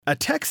A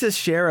Texas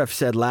sheriff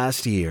said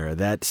last year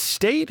that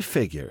state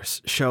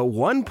figures show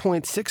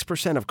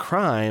 1.6% of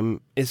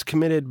crime is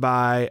committed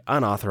by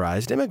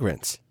unauthorized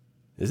immigrants.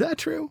 Is that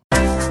true?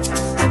 I'm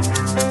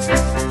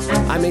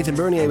Nathan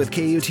Bernier with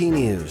KUT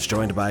News,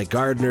 joined by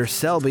Gardner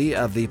Selby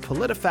of the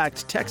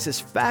PolitiFact Texas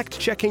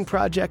Fact-Checking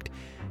Project,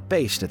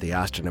 based at the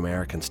Austin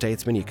American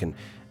Statesman. You can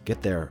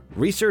get their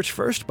research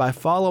first by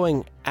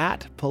following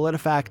at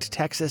PolitiFact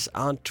Texas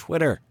on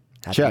Twitter.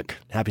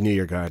 Happy New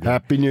Year, Gardner.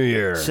 Happy New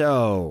Year.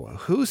 So,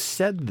 who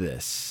said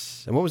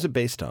this, and what was it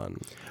based on?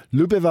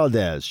 Lupe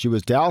Valdez. She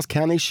was Dallas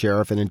County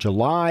Sheriff, and in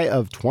July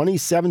of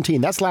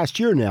 2017, that's last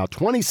year now,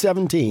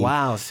 2017.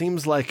 Wow,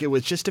 seems like it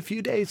was just a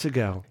few days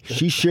ago.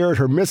 She shared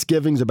her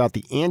misgivings about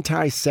the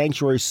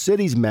anti-sanctuary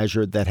cities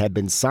measure that had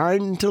been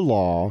signed into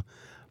law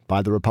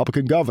by the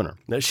Republican governor.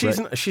 Now,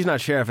 she's not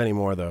sheriff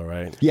anymore, though,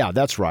 right? Yeah,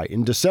 that's right.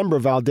 In December,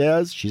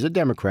 Valdez, she's a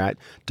Democrat,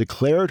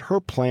 declared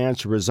her plans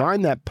to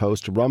resign that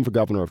post to run for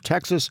governor of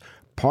Texas.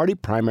 Party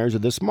primaries are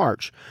this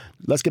March.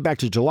 Let's get back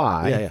to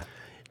July. Yeah.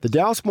 The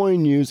Dallas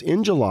Morning News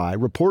in July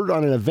reported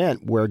on an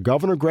event where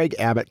Governor Greg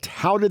Abbott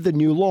touted the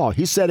new law.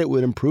 He said it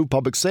would improve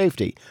public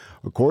safety.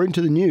 According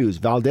to the news,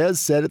 Valdez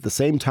said at the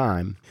same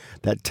time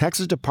that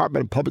Texas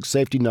Department of Public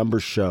Safety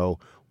numbers show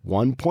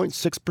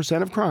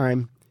 1.6% of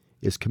crime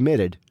is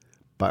committed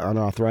by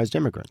unauthorized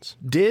immigrants.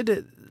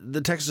 Did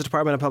the Texas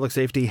Department of Public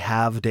Safety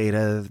have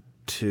data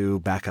to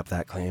back up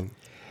that claim?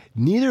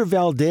 Neither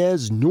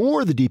Valdez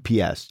nor the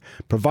DPS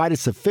provided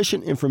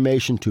sufficient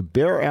information to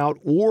bear out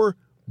or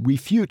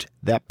refute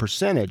that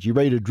percentage. You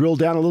ready to drill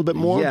down a little bit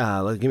more?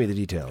 Yeah, give me the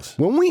details.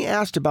 When we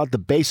asked about the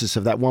basis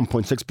of that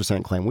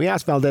 1.6% claim, we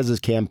asked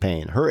Valdez's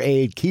campaign. Her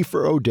aide,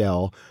 Kiefer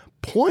Odell,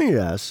 pointed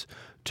us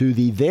to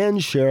the then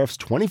sheriff's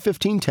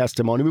 2015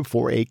 testimony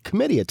before a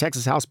committee, a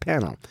Texas House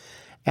panel.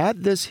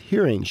 At this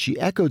hearing, she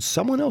echoed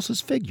someone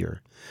else's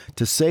figure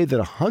to say that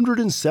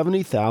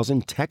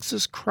 170,000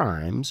 Texas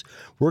crimes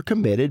were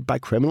committed by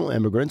criminal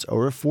immigrants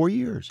over 4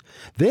 years.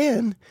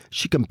 Then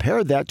she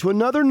compared that to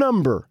another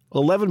number,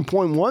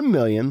 11.1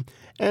 million,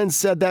 and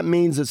said that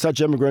means that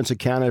such immigrants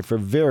accounted for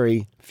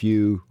very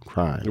few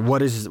crimes.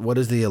 What is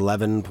the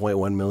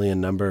 11.1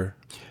 million number?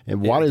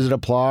 And why does it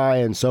apply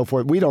and so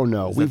forth? We don't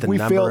know. Is that the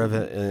number of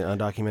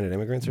undocumented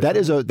immigrants? That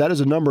is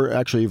a number,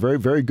 actually, very,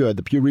 very good.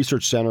 The Pew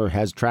Research Center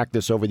has tracked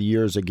this over the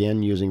years,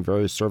 again, using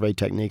various survey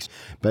techniques.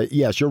 But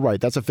yes, you're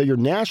right. That's a figure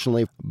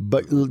nationally.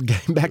 But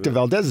getting back to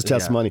Valdez's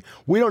testimony,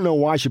 we don't know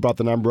why she brought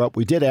the number up.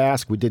 We did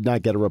ask. We did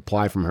not get a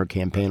reply from her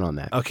campaign on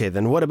that. Okay,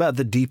 then what about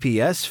the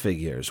DPS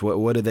figures?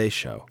 What do they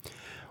show?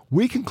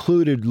 We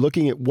concluded,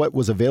 looking at what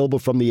was available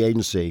from the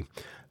agency,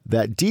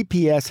 that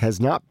DPS has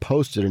not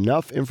posted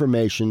enough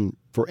information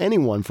for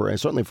anyone, and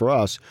certainly for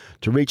us,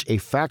 to reach a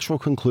factual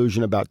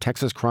conclusion about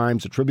Texas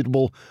crimes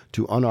attributable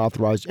to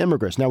unauthorized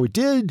immigrants. Now, we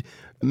did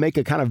make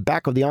a kind of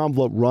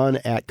back-of-the-envelope run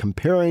at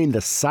comparing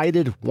the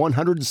cited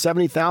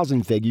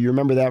 170,000 figure, you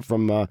remember that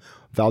from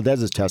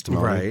Valdez's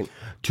testimony, right,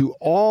 to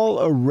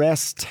all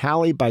arrests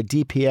tallied by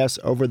DPS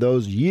over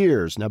those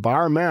years. Now, by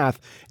our math,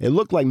 it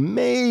looked like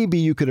maybe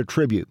you could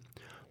attribute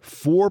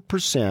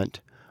 4%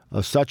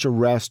 of such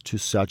arrests to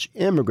such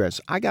immigrants.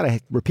 I got to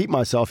repeat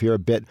myself here a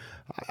bit.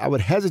 I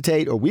would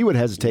hesitate, or we would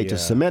hesitate, to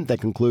cement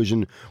that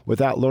conclusion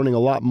without learning a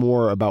lot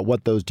more about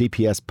what those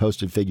DPS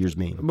posted figures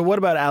mean. But what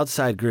about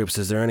outside groups?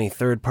 Is there any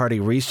third-party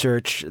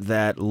research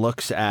that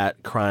looks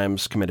at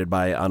crimes committed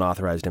by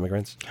unauthorized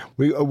immigrants?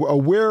 We are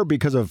aware,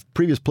 because of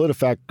previous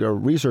PolitiFact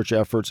research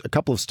efforts, a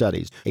couple of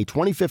studies. A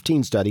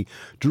 2015 study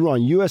drew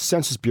on U.S.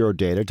 Census Bureau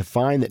data to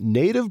find that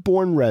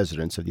native-born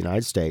residents of the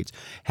United States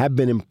have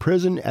been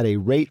imprisoned at a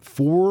rate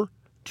 4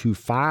 to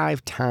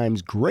 5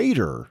 times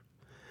greater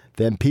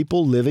than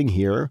people living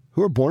here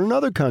who are born in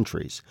other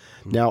countries.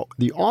 Now,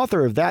 the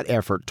author of that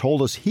effort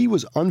told us he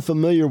was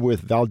unfamiliar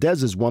with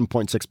Valdez's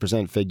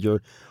 1.6%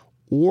 figure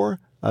or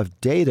of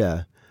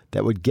data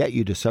that would get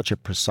you to such a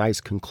precise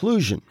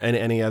conclusion. And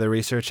any other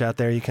research out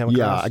there you come across?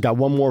 Yeah, I got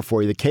one more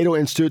for you. The Cato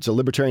Institute's a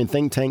libertarian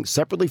think tank,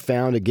 separately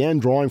found, again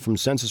drawing from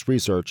census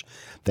research,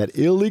 that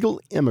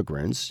illegal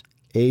immigrants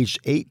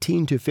aged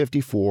 18 to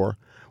 54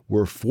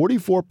 were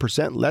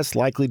 44% less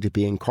likely to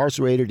be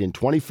incarcerated in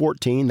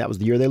 2014, that was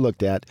the year they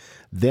looked at,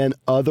 than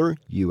other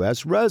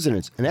U.S.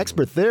 residents. An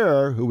expert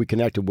there, who we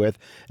connected with,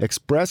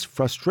 expressed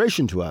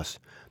frustration to us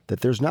that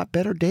there's not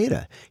better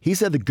data. He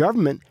said the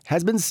government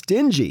has been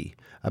stingy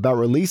about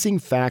releasing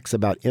facts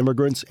about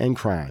immigrants and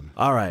crime.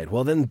 All right,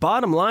 well then,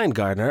 bottom line,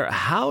 Gardner,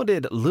 how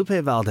did Lupe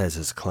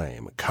Valdez's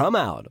claim come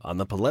out on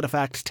the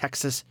PolitiFact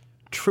Texas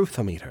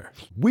Truthometer?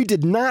 We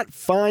did not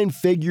find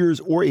figures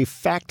or a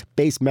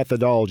fact-based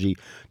methodology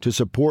to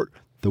support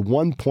the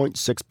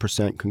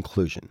 1.6%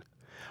 conclusion.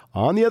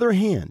 On the other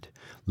hand,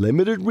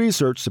 limited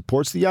research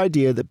supports the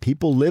idea that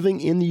people living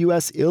in the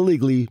U.S.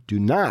 illegally do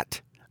not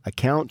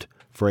account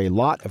for a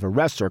lot of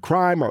arrests or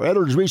crime, or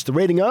editors reach the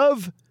rating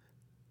of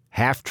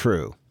half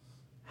true.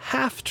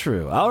 Half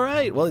true. All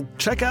right, well,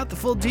 check out the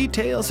full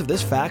details of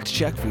this fact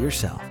check for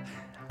yourself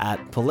at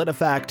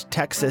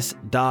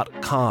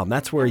politifacttexas.com.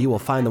 That's where you will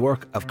find the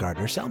work of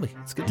Gardner Selby.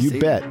 It's good to see you.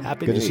 You bet.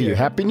 Happy Good New to see Year. you.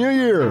 Happy New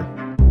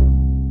Year.